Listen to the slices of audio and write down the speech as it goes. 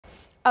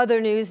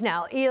Other news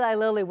now. Eli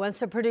Lilly wants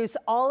to produce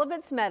all of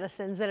its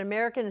medicines that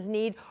Americans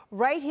need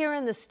right here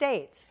in the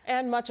States.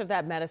 And much of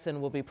that medicine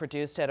will be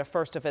produced at a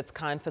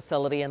first-of-its-kind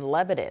facility in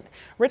Lebanon.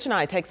 Rich and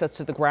I takes us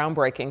to the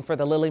groundbreaking for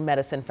the Lilly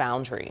Medicine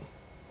Foundry.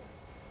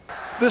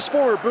 This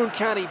former Boone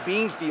County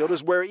bean field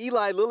is where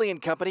Eli Lilly and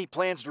Company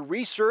plans to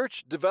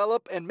research,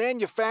 develop, and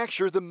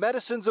manufacture the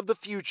medicines of the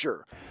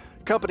future.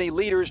 Company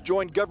leaders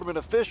joined government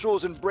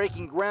officials in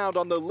breaking ground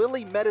on the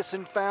Lilly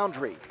Medicine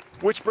Foundry,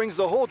 which brings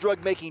the whole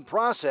drug-making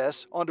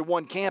process onto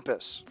one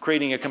campus.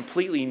 Creating a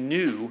completely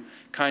new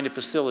kind of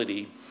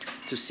facility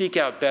to seek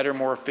out better,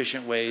 more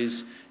efficient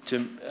ways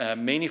to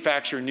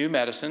manufacture new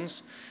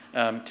medicines,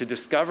 to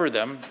discover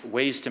them,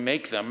 ways to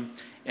make them,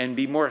 and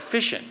be more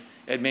efficient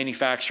at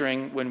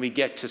manufacturing when we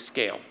get to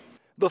scale.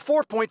 The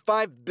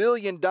 $4.5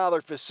 billion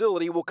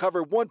facility will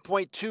cover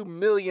 1.2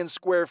 million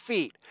square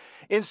feet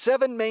in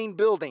 7 main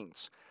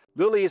buildings.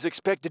 Lilly is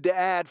expected to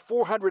add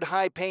 400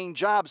 high-paying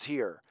jobs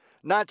here,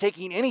 not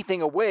taking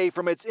anything away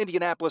from its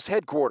Indianapolis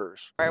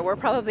headquarters. We're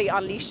probably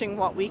unleashing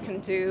what we can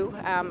do,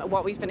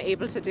 what we've been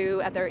able to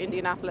do at their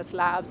Indianapolis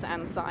labs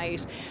and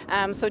site.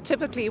 So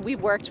typically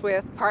we've worked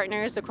with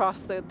partners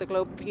across the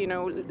globe,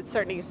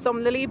 certainly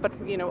some Lilly, but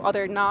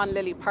other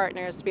non-Lilly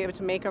partners to be able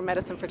to make our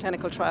medicine for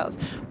clinical trials.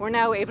 We're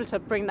now able to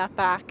bring that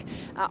back,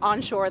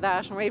 onshore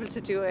that, and we're able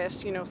to do it,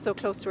 so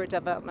close to our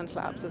development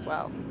labs as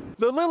well.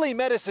 The Lilly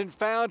Medicine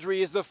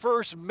Foundry is the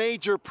first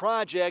major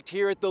project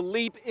here at the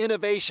LEAP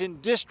Innovation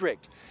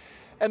District.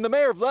 And the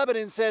mayor of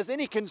Lebanon says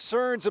any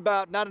concerns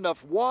about not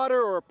enough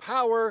water or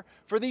power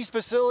for these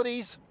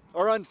facilities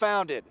are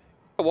unfounded.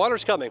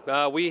 Water's coming.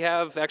 We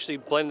have actually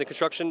planned the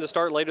construction to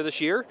start later this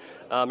year.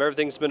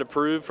 Everything's been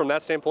approved from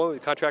that standpoint.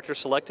 The contractor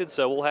selected,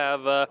 so we'll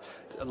have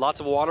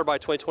lots of water by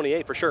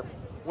 2028 for sure.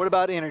 What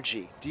about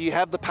energy? Do you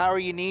have the power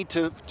you need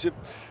to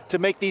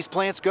make these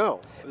plants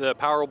go? The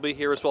power will be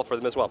here as well for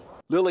them as well.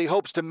 Lilly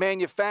hopes to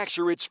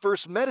manufacture its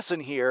first medicine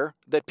here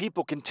that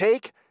people can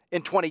take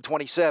in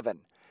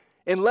 2027.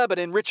 In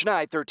Lebanon, Rich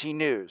Nye, 13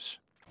 News.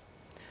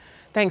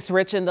 Thanks,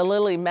 Rich. And the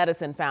Lilly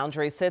Medicine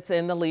Foundry sits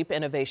in the LEAP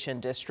Innovation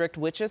District,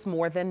 which is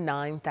more than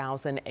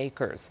 9,000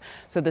 acres.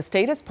 So the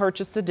state has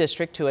purchased the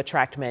district to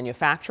attract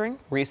manufacturing,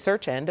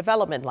 research, and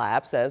development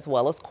labs, as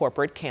well as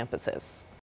corporate campuses.